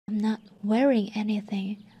not wearing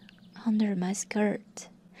anything under my skirt.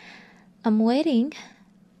 I'm waiting.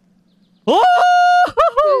 Oh!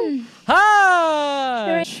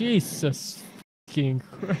 Hi! Jesus fucking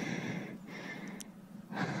Christ.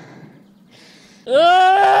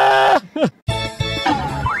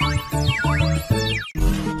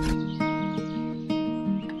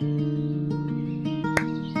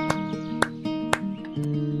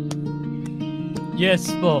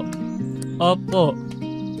 Yes po. Opo.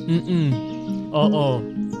 Oo.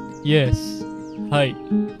 Yes. Hi.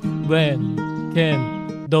 When. Can.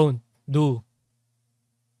 Don't. Do.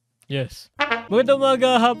 Yes. Magandang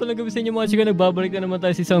umaga, hapon na gabi sa inyo mga chika. Nagbabalik na naman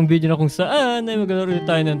tayo sa isang video na kung saan ay maglalaro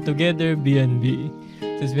tayo ng Together BNB.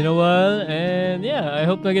 So it's been a while and yeah, I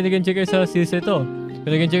hope nag-again check kayo sa series ito. Kung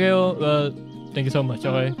nag-again check kayo, well, thank you so much,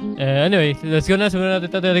 okay? Anyway, let's go na. Sumunod natin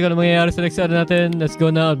ito. Ano mangyayari sa next ano natin. Let's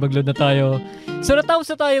go na at mag-load na tayo. So natapos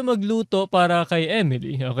na tayo magluto para kay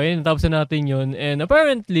Emily. Okay, natapos na natin yun. And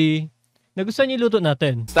apparently, nagustuhan niya yung luto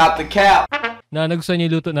natin. Stop the cap! Nagustuhan niya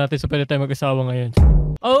yung luto natin so pwede tayo mag-asawa ngayon.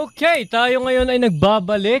 Okay, tayo ngayon ay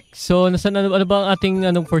nagbabalik. So, ano ba ang ating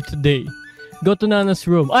for today? Go to Nana's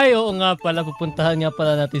room. Ay, oo nga pala. Pupuntahan nga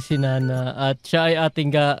pala natin si Nana. At siya ay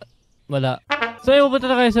ating wala. So, ay pupunta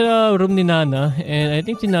na kayo sa room ni Nana. And I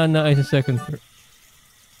think si Nana ay sa second floor.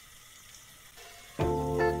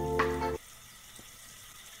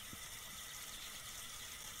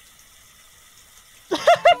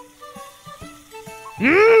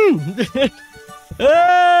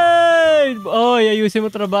 Hey! Oy, ayusin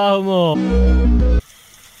mo trabaho mo. Oh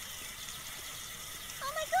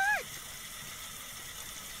my God!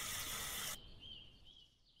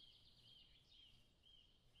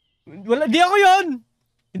 Wala, di ako yun!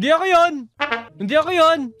 Hindi ako yun! Hindi ako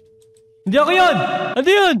yun! Hindi ako yun! Ano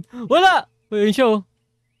yun? Wala! Yun siya oh.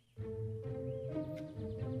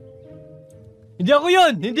 Hindi ako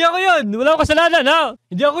yun! Hindi ako yun! Wala akong kasalanan ha!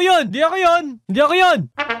 Hindi ako yun! Hindi ako yun! Hindi ako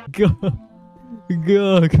yun!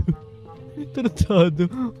 Gag. Tratado.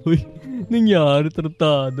 Uy, nangyari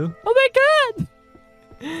tratado. Oh my God!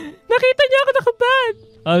 Nakita niya ako nakabad!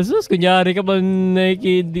 Asus, kunyari ka ba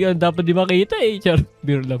dapat di makita eh. Char,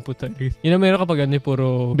 biro lang po tayo. Yun ang meron kapag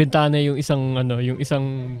puro bintana yung isang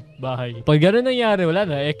bahay. Pag gano'n nangyari, wala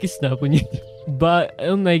na, X na po niya.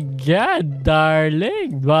 Oh my God,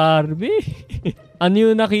 darling, Barbie. Ano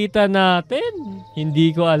yung nakita natin?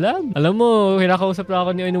 Hindi ko alam. Alam mo, kinakausap na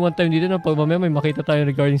ako ni Oino one time dito na pag mamaya may makita tayo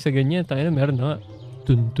regarding sa ganyan. Tayo na, meron na.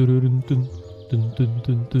 Tun tururun tun. Tun tun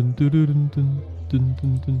tun tun tururun tun. Tun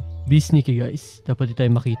tun tun. Be sneaky guys. Dapat di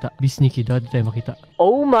tayo makita. Be sneaky, dapat di tayo makita.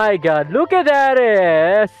 Oh my God, look at that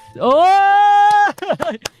ass! Oh!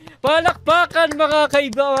 Palakpakan mga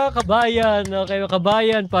kabayan. Okay, mga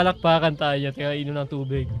kabayan, palakpakan tayo. Kaya inom ng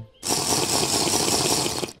tubig.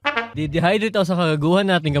 Di-dehydrate ako sa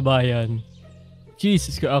kagaguhan natin kabayan.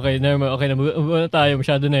 Jesus Christ. Okay, never mind. Okay, na tayo.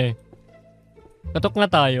 Masyado na eh. Katok na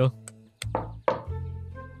tayo.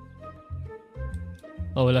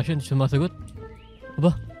 Oh, wala siya. Hindi siya sumasagot.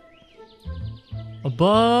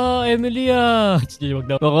 Aba, Emily ah.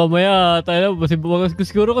 Baka maya, tayo na.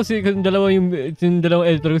 Siguro kasi yung dalawang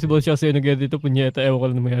editor ko si Boss siya kasi nag-edit ito. Punyeta, ewan ko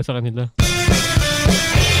lang namaya sa kanila.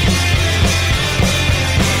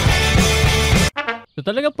 So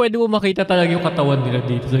talaga pwede mo makita talaga yung katawan nila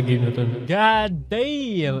dito sa game na to. God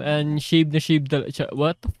damn! And shave na shave talaga.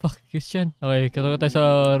 What the fuck, Kristian? Okay, katawa tayo sa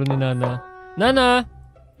room ni Nana. Nana!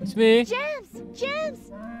 It's me! James!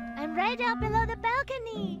 I'm right out below the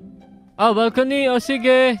balcony! Ah, balcony! Oh,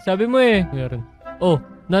 sige! Sabi mo eh. Meron. Oh,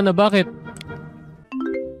 Nana, bakit?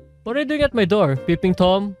 What are you doing at my door? Peeping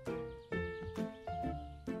Tom?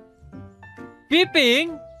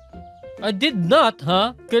 Peeping? I did not,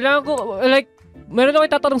 ha? Kailangan ko, like, meron ako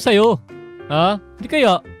itatanong sa'yo. Ha? Hindi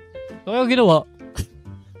kaya? Kaya ginawa?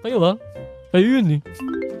 Kayo ba? Kayo yun eh.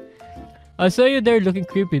 I saw you there looking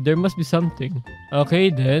creepy. There must be something.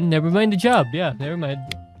 Okay then. Never mind the job. Yeah, never mind.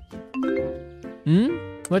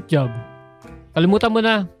 What job? Kalimutan mo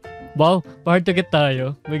na. Wow, hard to get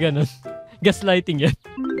tayo. May ganun. Gaslighting yan.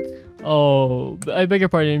 Oh, I beg your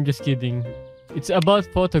pardon. I'm just kidding. It's about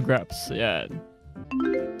photographs. Yan.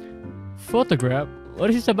 Photograph? What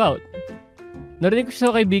is this about? Narinig ko siya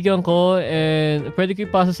sa kaibigan ko and pwede ko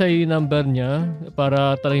ipasa sa yung number niya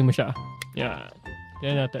para talagin mo siya. Yan.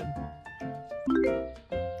 Yan natin.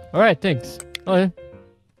 Alright, thanks. Okay.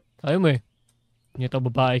 Ayaw mo eh. Hindi ito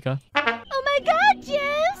babae ka. Oh my God,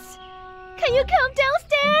 James! Can you come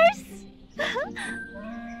downstairs?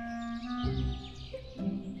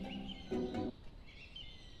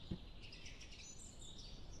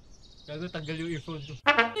 Gago, tanggal yung earphone ko.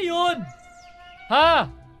 Ano yun? Ha?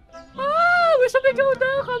 Ah! May sabi ka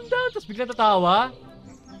na, calm down. Tapos bigla tatawa.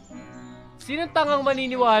 Sinong tangang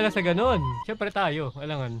maniniwala sa ganon? Siyempre tayo.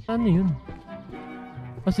 Alangan. Ano yun?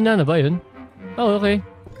 Si Nana ba yun? Oh, okay.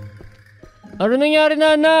 Ano nangyari,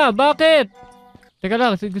 Nana? Bakit? Teka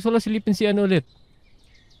lang, gusto lang silipin si ano ulit.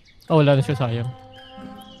 Oh, wala na siya, sayang.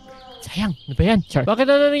 Sayang, ano ba yan? Char. Bakit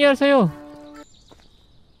ano nangyari sa'yo?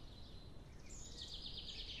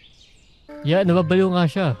 Yeah, nababaliw nga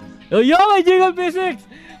siya. Oh, yeah, magical physics!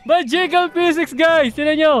 Magical physics, guys!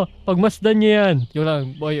 Tinan nyo! Pagmasdan nyo yan. Yung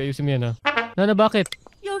lang, boy, ayusin mo yan, ha? Nana, bakit?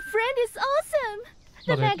 Your friend is awesome.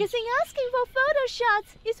 The Bakit? magazine asking for photo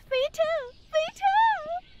shots is V2. V2.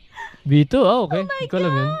 B2? Ah, okay. Oh my Hindi ko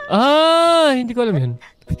alam yun. Ah, hindi ko alam yun.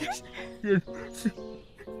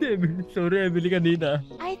 Sorry, Emily kanina.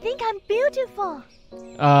 I think I'm beautiful.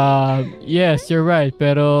 Yes, you're right.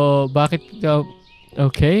 Pero, bakit ka...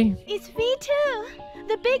 Okay? It's V2,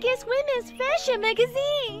 the biggest women's fashion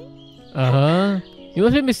magazine. Uh-huh. You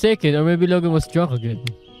must be mistaken, or maybe Logan was drunk again.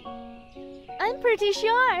 I'm pretty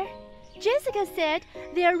sure. Jessica said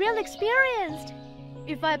they are real experienced.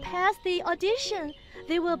 If I pass the audition,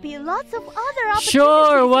 there will be lots of other opportunities.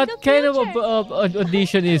 Sure, in what the kind of future.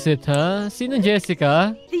 audition is it, huh? Sino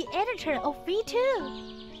Jessica? The editor of V2.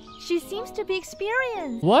 She seems to be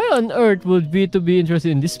experienced. Why on earth would B2 be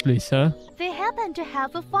interested in this place, huh? They happen to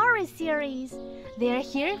have a forest series. They are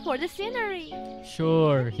here for the scenery.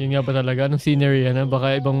 Sure, yun nga ba talaga? Anong scenery yan, ha?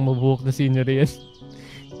 Baka ibang mabuhok na scenery yan.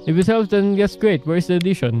 If it helps, then that's great. Where's the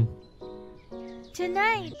audition?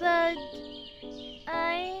 Tonight, but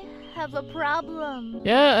I have a problem.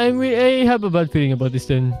 Yeah, I have a bad feeling about this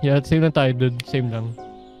then. Yeah, same lang tayo, dude. Same lang.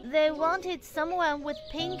 They wanted someone with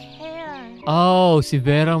pink hair. Oh, si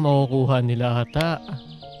Vera makukuha nila ata.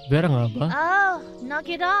 Vera nga ba? Oh,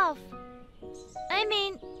 knock it off. I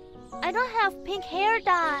mean, I don't have pink hair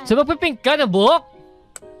dye. So magpipink ka na buhok?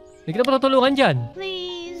 Hindi kita patutulungan dyan.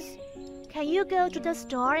 Please, can you go to the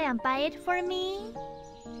store and buy it for me?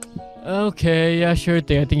 Okay, yeah, sure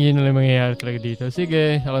thing. I think yun na lang mangyayari talaga dito.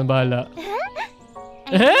 Sige, ako na bahala.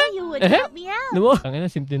 I knew you would help me out. Ano mo? Ang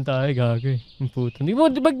ina, simpleng tayo, gago eh. Ang puto. Hindi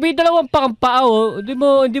mo, may dalawang pakampao. Hindi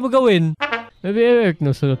mo gawin. Maybe Eric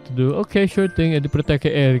knows what to do. Okay, sure thing. Edi protect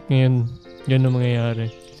kay Eric ngayon. Yan ang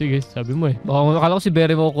mangyayari. Sige, sabi mo eh. Baka akala ko si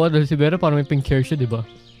Berry makukuha dahil si Berry parang may pink hair siya, di ba?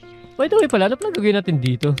 By the way pala, ano pala gagawin natin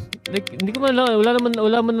dito? Like, hindi ko man lang, wala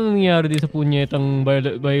naman na nangyayari dito sa punyetang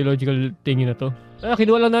biological thingy na to.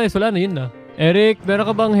 Kinuha lang na, wala na, yun na. Eric, meron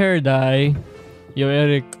ka bang hair dye? Yo,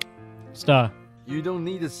 Eric. Basta. You don't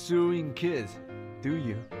need a sewing kit, do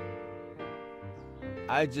you?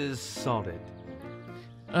 I just saw it.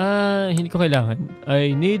 Hindi ko kailangan.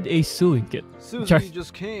 I need a sewing kit. Susie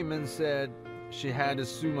just came and said she had to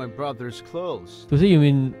sew my brother's clothes. Susie, you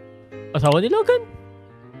mean asawa ni Logan?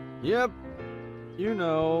 Yep. You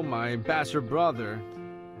know, my bastard brother.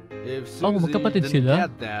 If Oh, Susie magkapatid didn't sila?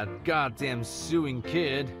 get that goddamn sewing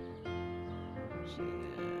kid,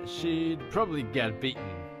 she'd probably get beaten.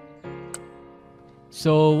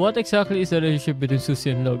 So, what exactly is the relationship between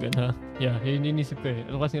Susie and Logan, ha? Yeah, yun inisip ko eh.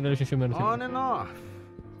 Ano kasing relationship meron sila? On and off.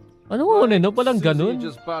 Ano mo na, no? Palang Susie ganun?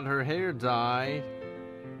 just bought her hair dyed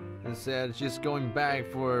and said she's going back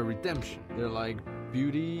for redemption. They're like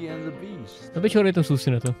Beauty and the Beast. Nabi sure itong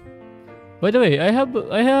Susie na to. By the way, I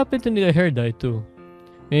happen to need a hair dye too.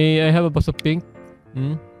 May I have a box of pink?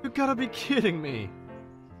 Hmm? You gotta be kidding me.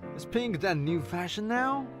 Is pink that new fashion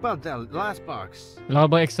now? About that last box. Wala ka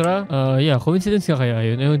bang extra? Yeah, coincidence ka kaya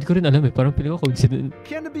yun. Hindi ko rin alam eh. Parang pili ko coincidence.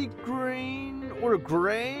 Can it be green or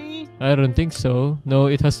gray? I don't think so.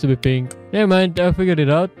 No, it has to be pink. Never mind, I figured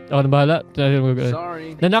it out. Ako na bahala.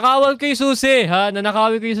 Sorry. Nanakawan ko yung susi, ha?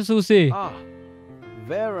 Nanakawin ko yung sa susi. Ah,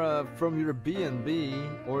 Vera from your BNB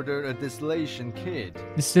ordered a distillation kit.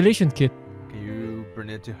 Distillation kit? Can you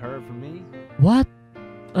bring it to her for me? What?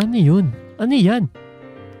 Ano yun? Ano yan?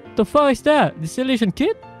 The fuck is that? Distillation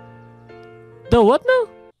kit? The what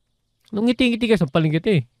now? Nung ngiti-ngiti ka, sampaling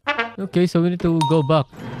ngiti. Okay, so we need to go back.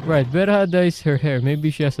 Right, Vera dyes her hair.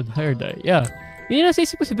 Maybe she has a hair dye. Yeah. Yun yung nasa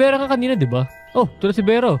isip ko si Vera ka kanina, di ba? Oh, tulad si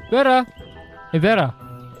Vera. Vera! Hey, Vera.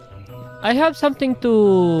 I have something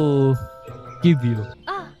to give you.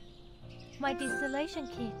 Ah, my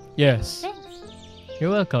distillation kit. Yes. Thanks.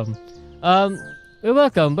 You're welcome. You're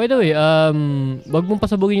welcome. By the way, wag mong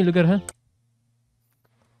pasabugin yung lugar, ha?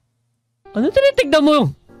 Ano tinitignan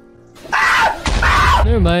mo?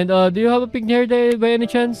 Never mind. Do you have a pink hair dye by any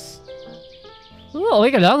chance? Oh,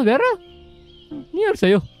 okay ka lang, Vera. Nangyari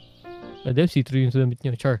sa'yo. Adem, see-through yung damit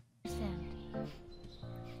niya. Char.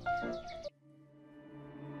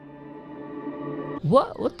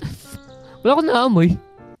 What? What the wala ko naamoy.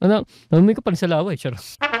 Ano? Naamoy ka pa rin sa laway. Char.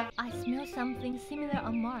 I smell something similar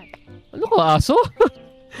on Mark. Ano ka, aso?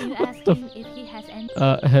 Can you ask him if he has any?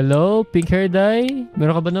 Hello? Pink hair dye?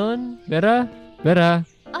 Meron ka ba nun? Vera? Vera?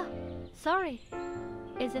 Oh, sorry.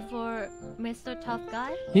 Is it for Mr. Tough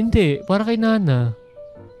Guy? Hindi. Para kay Nana.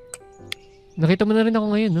 Nakita mo na rin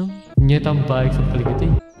ako ngayon, no? Nyeta ang bike sa paligid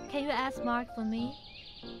eh. Can you ask Mark for me?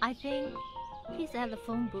 I think he's at the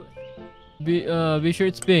phone booth. Be sure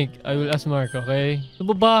it's pink. I will ask Mark, okay?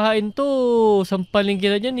 Nababahain to. Sampaling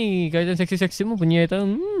kita dyan eh. Kahit ang sexy-sexy mo, punyeta.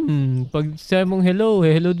 Pag sabi mong hello,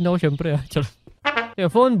 hello din ako syempre. Charot.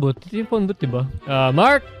 Yeah, phone booth. Ito yung phone booth, diba?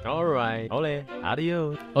 Mark! Alright. Ole.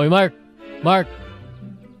 Adios. Okay, Mark. Mark!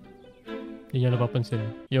 Hindi niya napapansin.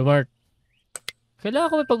 Yo, Mark. Kailangan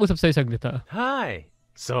ko may pag-usap sa'yo saglit, ha? Hi.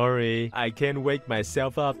 Sorry, I can't wake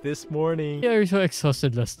myself up this morning. You're so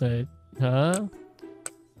exhausted last night. Huh?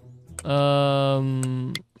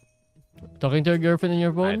 Talking to your girlfriend on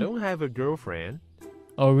your phone? I don't have a girlfriend.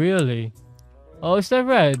 Oh, really? Oh, is that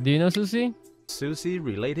right? Do you know Susie? Susie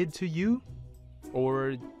related to you?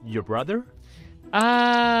 Or your brother?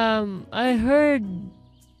 I heard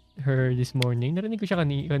her this morning. Narinig ko siya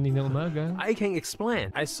kanina umaga. I can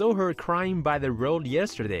explain. I saw her crying by the road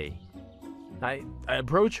yesterday. I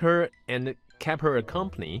approached her and kept her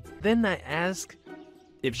company. Then I asked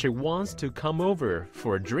if she wants to come over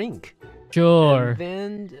for a drink. Sure. And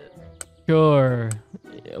then... Sure.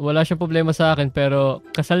 Wala siyang problema sa akin pero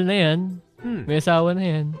kasal na yan. May asawa na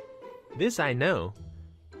yan. This I know.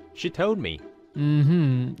 She told me.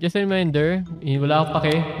 Just a reminder, wala akong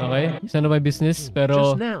pake, okay? It's none of my business,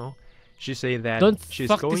 pero... Just now, she said that don't she's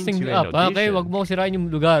fuck going this thing to up, an audition. okay? Wag mo sirain yung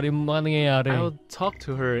lugar, yung mga nangyayari. I'll talk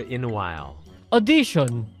to her in a while.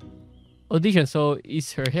 Audition, so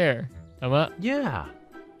is her hair. Tama? Yeah.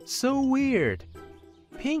 So weird.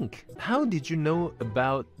 Pink, how did you know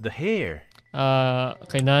about the hair?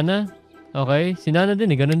 Kay Nana? Okay, si Nana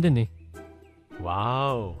din eh, ganun din eh.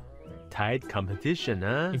 Wow. Tight competition,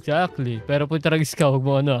 huh? Exactly. Pero punta ragis ka, huwag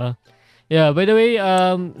mo ano ah. Yeah, by the way,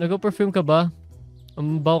 nag-perfume ka ba?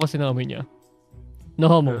 Ang baho kasi ng amoy niya.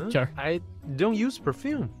 No homo, char. I don't use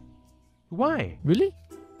perfume. Why? Really?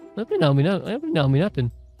 Ano pinamoy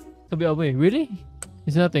natin? Sabi amoy, really?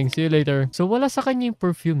 It's nothing, see you later. So wala sa kanya yung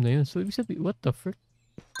perfume na yun. So ibig sabihin, what the frick?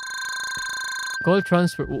 Call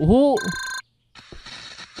transfer. Oh!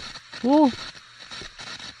 Oh!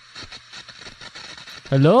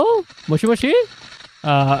 Hello? Moshi-moshi?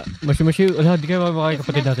 Moshi-moshi? Wala, di kayo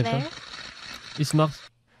makakapatid natin to. Is Max?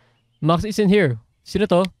 Max is in here. Sino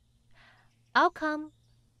to? I'll come.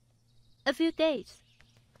 A few days.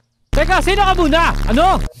 Teka, sino ka muna?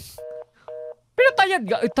 Ano? Pinatayan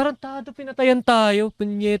ka? Tarantado, pinatayan tayo.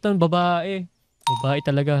 Punyetang babae. Babae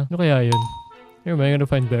talaga. Ano kaya yun? Here, I'm gonna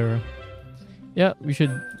find Vera. Yeah, we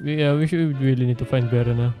should really need to find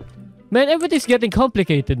Vera na. Man, everything's getting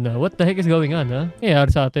complicated now. What the heck is going on, ha?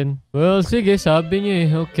 Nangyayari sa atin. Well, sige, sabi niyo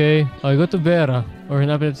eh. Okay. I'll go to Vera. Or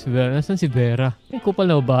hanapin natin si Vera. Nasaan si Vera? May kupal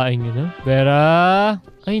na babaeng yun, ha? Vera!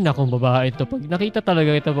 Ay, nakong babae ito. Pag nakita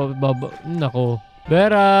talaga kita, nako.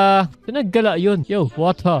 Vera! Pinaggala yun. Yo,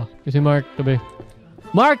 what ha? Kasi Mark, tabi.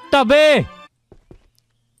 Mark, tabi!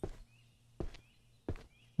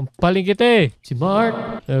 Ang paling kita eh. Si Mark.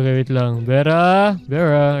 Okay, wait lang. Vera?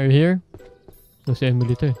 Vera, are you here? No, si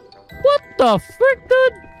Emily to eh. What the frick,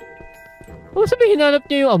 dude? Oh, sabi hinanap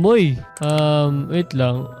niya yung amoy. Wait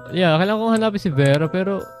lang. Yeah, kailangan kong hanapin si Vera,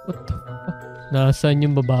 pero what the fuck? Nasaan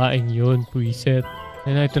yung babaeng yun? Preset.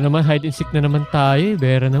 And ito naman, hide and seek na naman tayo.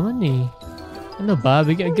 Vera naman eh. Ano ba?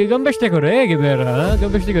 Gambas na ko rin, Vera.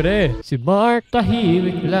 Gambas na ko rin. Si Mark,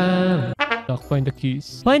 tahimik lang. Find the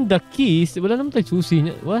keys. Find the keys? Wala naman tayo susi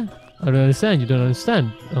niya. What? I don't understand. You don't understand.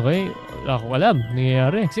 Okay? Wala akong alam.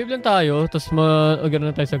 Nangyayari. Save lang tayo. Tapos mag-ano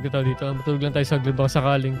na tayo saglit dito. Matulog lang tayo saglit. Baka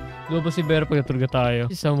sakaling lumabas si Vera pag natulog tayo.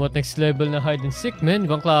 Somewhat next level na hide and seek, man.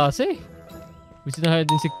 Ibang klase. Gusto na hide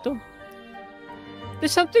and seek to.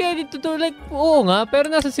 There's something I need to do. Like, oo nga. Pero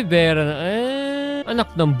nasa si Vera na.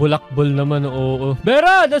 Anak ng bulakbol naman. Oo.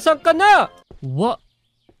 Vera! Nasaan ka na? What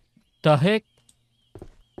the heck?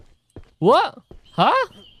 What? Ha?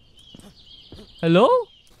 Hello?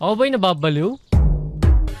 Ako ba yung nababaliw?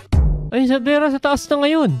 Ay, sa Vera sa taas na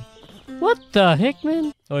ngayon. What the heck,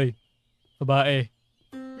 man? Oy, babae.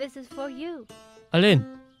 This is for you. Alin?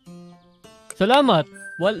 Salamat.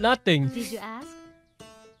 Well, nothing. Did you ask?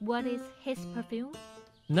 What is his perfume?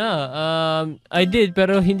 I did,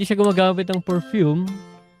 pero hindi siya gumagamit ng perfume.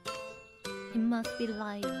 He must be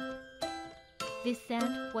lying. This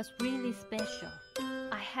scent was really special.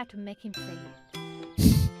 I had to make him say it.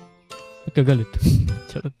 Nagkagalit.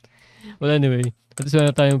 Charot. Well, anyway. At least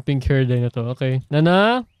wala tayong pink hair dye na to. Okay.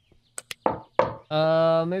 Nana?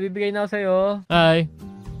 May bibigay na ako sa'yo. Hi.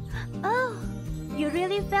 Oh, you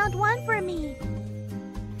really found one for me.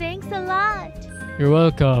 Thanks a lot. You're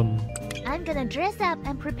welcome. I'm gonna dress up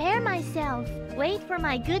and prepare myself. Wait for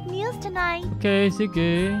my good news tonight. Okay,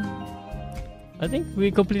 sige. I think we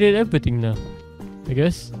completed everything na. I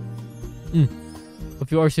guess. A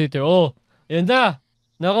few hours later. Oh, yan na.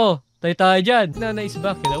 Nako, tayo dyan. Nana is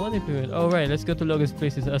back. I wonder if we will. Alright, let's go to Logan's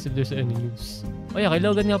place and ask if there's any news. Oh yeah, kay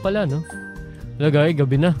Logan nga pala, no? Lagay,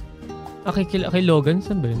 gabi na. Kay Logan?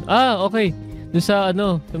 Saan ba yun? Ah, okay. Doon sa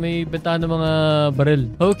sa may bentahan ng mga baril.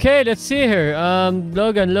 Okay, let's see her.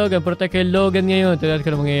 Logan, protect kay Logan ngayon. Tignan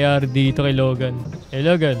ko na mangyayari dito kay Logan. Hey,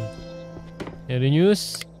 Logan. Any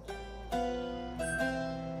news?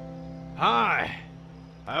 Hi.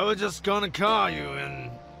 I was just gonna call you and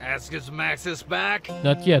ask if Max is back.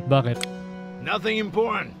 Not yet, bakit? Nothing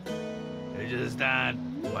important. It's just that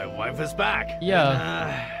my wife is back. Yeah.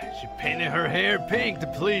 And, she painted her hair pink to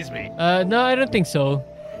please me. No, I don't think so.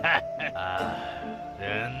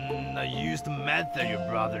 Then I used the method your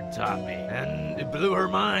brother taught me, and it blew her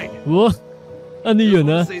mind. What? Ano yun,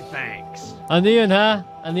 ha? Say thanks. Ano yun, ha?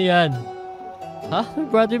 Ano yan? Ha?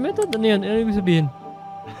 Brother method? Ano yan? Ano ibig sabihin?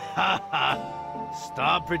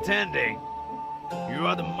 Stop pretending. You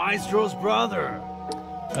are the maestro's brother.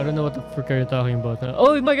 I don't know what the frick are you talking about. Huh?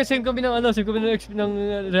 Oh my God, same kami ng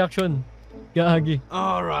reaction. Gagi.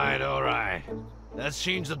 Alright. Let's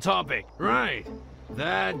change the topic. Right.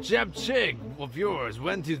 That Jap chick of yours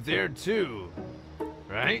went to there too.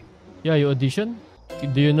 Right? Yeah, you audition?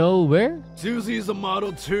 Do you know where? Susie's a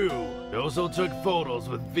model too. They also took photos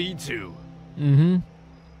with V2. Mm-hmm.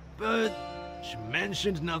 But she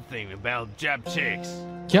mentioned nothing about Jap chicks.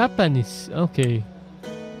 Japanese. Okay.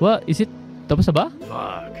 What? Is it? Tapos na ba?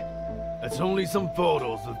 Fuck. It's only some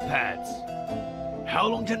photos with pets. How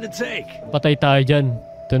long can it take? Patay tayo dyan.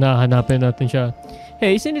 Ito na, hanapin natin siya.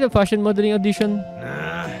 Hey, isn't it a fashion modeling audition?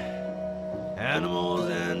 Nah. Animals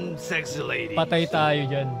and sexy ladies. Patay tayo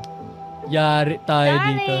dyan. Yari tayo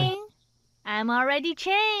dito. Darling, I'm already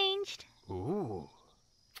changed. Ooh.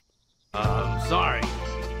 Sorry.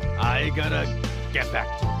 I gotta get back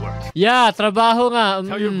to work. Yeah, trabaho nga.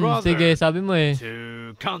 Tell your brother Sige, sabi mo eh.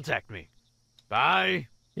 to contact me. Bye.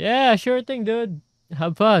 Yeah, sure thing, dude.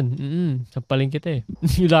 Have fun. Sampalin kita eh.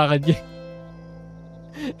 Yung lakad niya.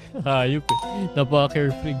 Hayop eh.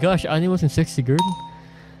 Napaka-carefree. Gosh, animals and sexy girl.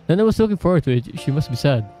 Then I was looking forward to it. She must be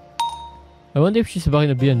sad. I wonder if she's back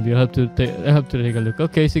in the BNB. I have to take a look.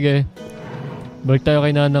 Okay, sige. Balik tayo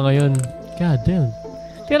kay Nana ngayon. God damn.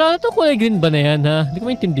 Kaya na ito kulay green ba na yan, ha? Hindi ko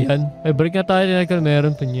maintindihan. Ay, balik nga tayo na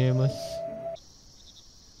meron to nyemas.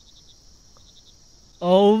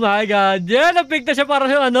 Oh my God! Yan! Napig na siya para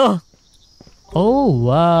sa ano? Oh,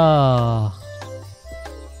 wow!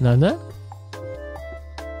 Nana?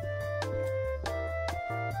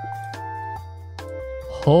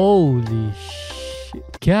 Holy shit.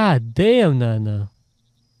 God damn, Nana.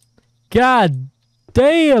 God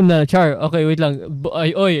damn, Nana. Char, okay, wait lang.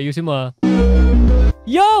 Oy, ayusin mo, ha.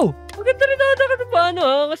 Yo! Ang ganda rin na paano,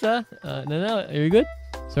 ha? Kasi, Nana, are you good?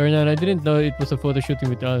 Sorry, Nana, I didn't know it was a photo shooting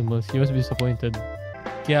with animals. You must be disappointed.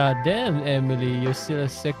 God damn, Emily, you're still a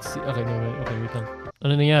sexy... Okay, no, okay, wait lang.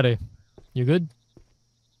 Ano nangyari? You good?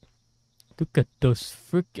 Look at those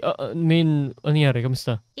freak... ano nangyari?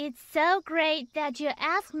 Kamusta? It's so great that you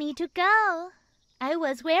asked me to go. I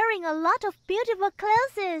was wearing a lot of beautiful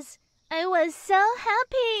clothes. I was so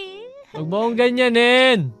happy. Huwag mo akong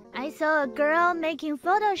ganyanin! I saw a girl making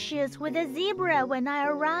photo shoots with a zebra when I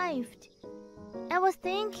arrived. I was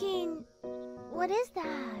thinking, what is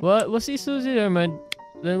that? What? What's this Susie there, man?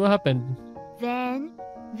 Then what happened? Then,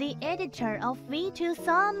 the editor of V2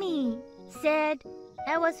 saw me, said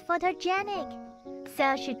I was photogenic.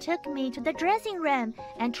 So she took me to the dressing room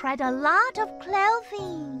and tried a lot of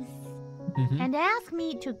clothing. And asked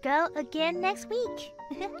me to go again next week.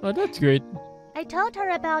 Oh, that's great. I told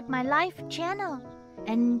her about my live channel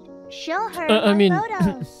and show her I my mean-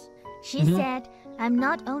 photos. She said I'm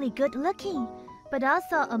not only good looking, but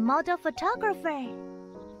also a model photographer.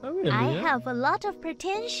 Oh, really? I Yeah? have a lot of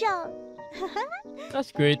potential. That's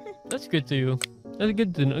great. That's good to you. That's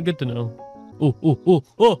good to know. Good to know.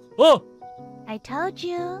 Oh! I told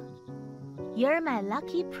you, you're my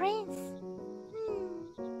lucky prince.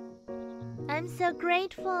 I'm so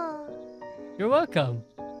grateful. You're welcome.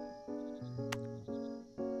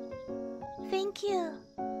 Thank you.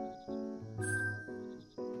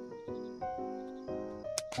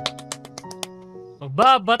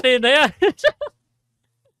 Magbabate na yan!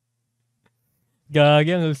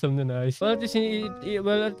 Gagi, ang wholesome na nice. Well, at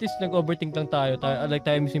least nag-overthink lang tayo. Like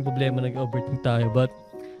tayo mismo yung problema, nag-overthink tayo. But,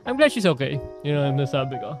 I'm glad she's okay. You know,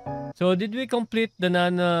 nasabi ko. So, did we complete the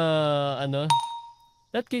Nana,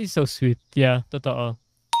 That kid is so sweet. Yeah, totoo.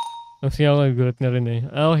 Kasi ako nagulat na rin eh.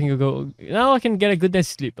 Now I can get a good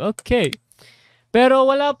night's sleep. Okay. Pero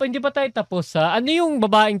hindi pa tayo tapos ha. Ano yung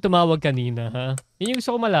babaeng tumawag kanina ha? Yun yung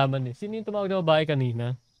gusto ko malaman eh. Sino yung tumawag na babae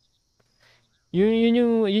kanina?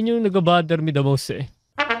 Yun yung nag-bother me the most eh.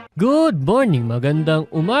 Good morning,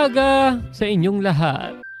 magandang umaga sa inyong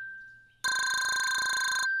lahat.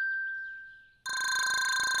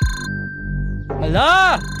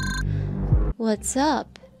 Hala! What's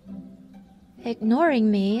up?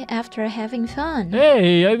 Ignoring me after having fun.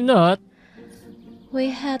 Hey, I'm not.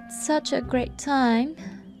 We had such a great time,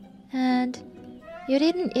 and you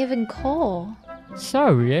didn't even call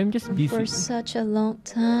Sorry, I'm just busy. for such a long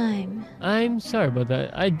time. I'm sorry about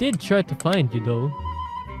that. I did try to find you though.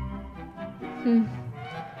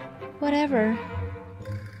 Whatever.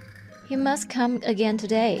 You must come again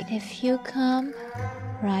today. If you come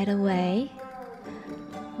right away,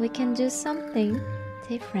 we can do something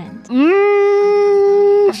different.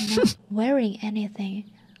 I'm not wearing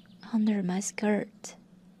anything under my skirt.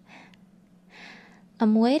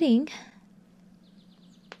 I'm waiting.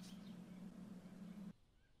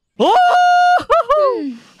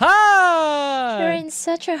 Oh! Hi! You're in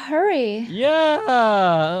such a hurry. Yeah.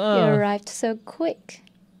 You arrived so quick.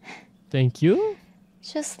 Thank you.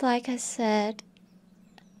 Just like I said,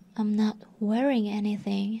 I'm not wearing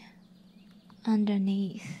anything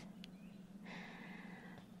underneath.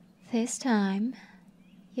 This time,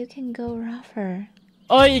 you can go rougher.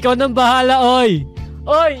 Oy, ikaw nang bahala, oy!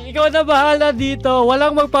 Oy, ikaw na bahala dito.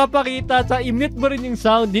 Walang magpapakita sa i-mute mo rin yung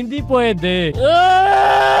sound. Hindi pwede.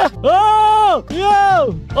 Ah! Oh!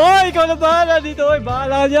 Yo! Oy, ikaw na bahala dito. Oy,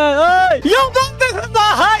 bahala niyan. Oy! Yung bangtang sa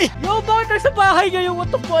bahay! Yung bangtang sa bahay niya. Yung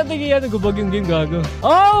utok po. Ano yan? Nagubagyong din gago.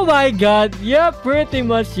 Oh my God. Yeah, pretty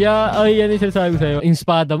much. Yeah. Ay, yan yung sinasabi ko sa'yo. Yung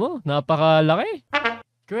espada mo. Napakalaki.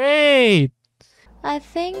 Great! I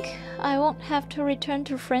think I won't have to return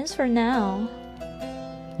to France for now.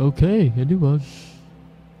 Okay, edi wag.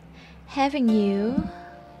 Having you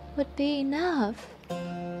would be enough.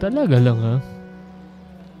 Talaga lang ha?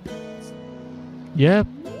 Yep,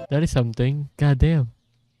 that is something. God damn.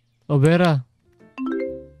 Oh, Vera.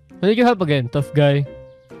 I need your help again, tough guy.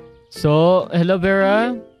 So, hello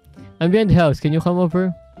Vera. I'm behind the house. Can you come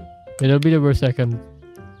over? It'll be there for a second.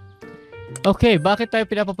 Okay, bakit tayo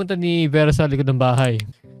pinapapunta ni Vera sa likod ng bahay?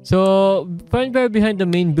 So, find Vera behind the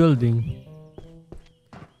main building.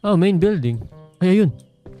 Oh, main building. Ay, ayun.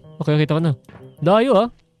 Okay, kita ko na. Dayo ah.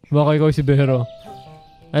 Baka ikaw si Vera.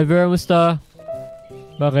 Hi Vera, musta?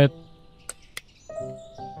 Bakit?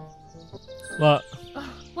 What?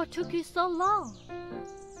 What took you so long?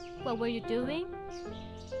 What were you doing?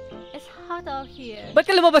 It's hot out here. Ba't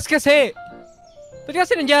ka lumabas kasi? Ba't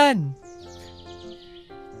kasi nandyan?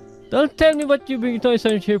 Don't tell me what you bring toys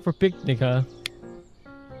on here for picnic, ha?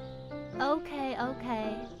 Okay,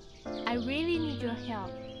 okay. I really need your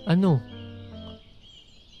help. Ano?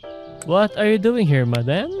 What are you doing here,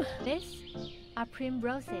 madam? These are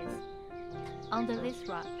primroses under this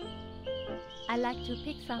rock. I like to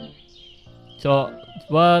pick some. So,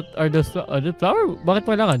 what are those the flower? Bakit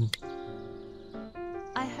kailangan?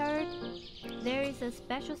 I heard there is a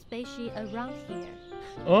special species around here.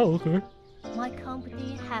 Oh, okay. My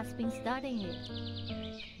company has been studying it.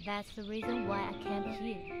 That's the reason why I came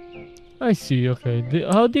here. I see, okay.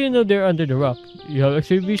 How do you know they're under the rock? You have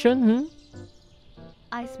X-ray vision,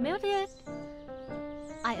 I smelled it.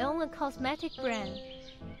 I own a cosmetic brand.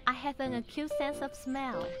 I have an acute sense of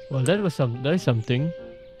smell. Well, that is something.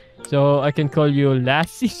 So, I can call you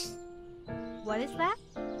Lassie? What is that?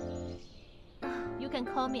 You can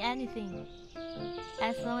call me anything,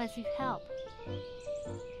 as long as you help.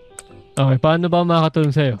 Okay, paano ba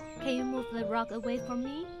makakatulong sa'yo? Can you move the rock away from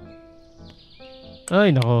me?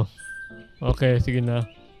 Ay, nako. Okay, sige na.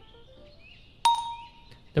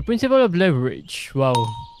 The principle of leverage. Wow.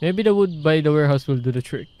 Maybe the wood by the warehouse will do the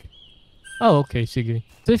trick. Oh, okay, sige.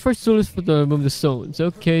 So, first tool is to remove the stones.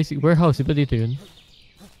 Okay, sige. Warehouse, iba dito yun?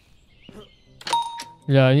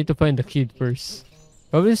 Yeah, I need to find the key first.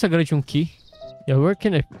 Probably sa garage yung key. Yeah, where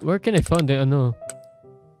can I find the ano?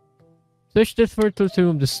 Search this for tools to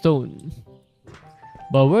remove the stone.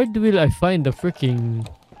 But where will I find the freaking...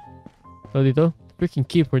 Oh, dito? Freaking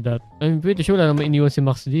key for that. I'm pretty sure wala naman iniwan si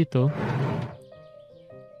Max dito.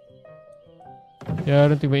 Yeah, I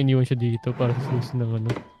don't think may iniwan siya dito para sa susunod ng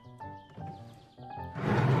ano.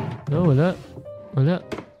 No, wala. Wala.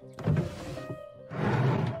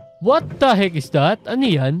 What the heck is that? Ano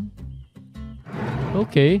yan?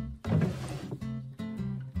 Okay.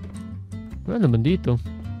 Wala naman dito.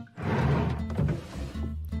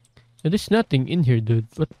 There's nothing in here, dude.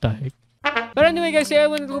 What the heck? Pero anyway guys,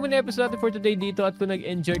 I want to muna episode natin for today dito. At kung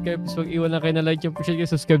nag-enjoy kayo, please mag-iwan lang kayo na like, share kayo,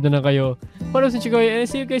 subscribe na lang kayo. Para sa chikoy, and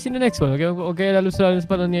see you guys in the next one. Okay, lalo sa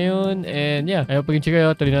panahon ngayon. And yeah, ayaw pag-enjoy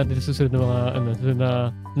kayo. Tuloy natin sa susunod na mga, susunod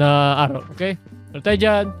na araw. Okay? Pero tayo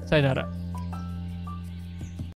dyan, sayonara.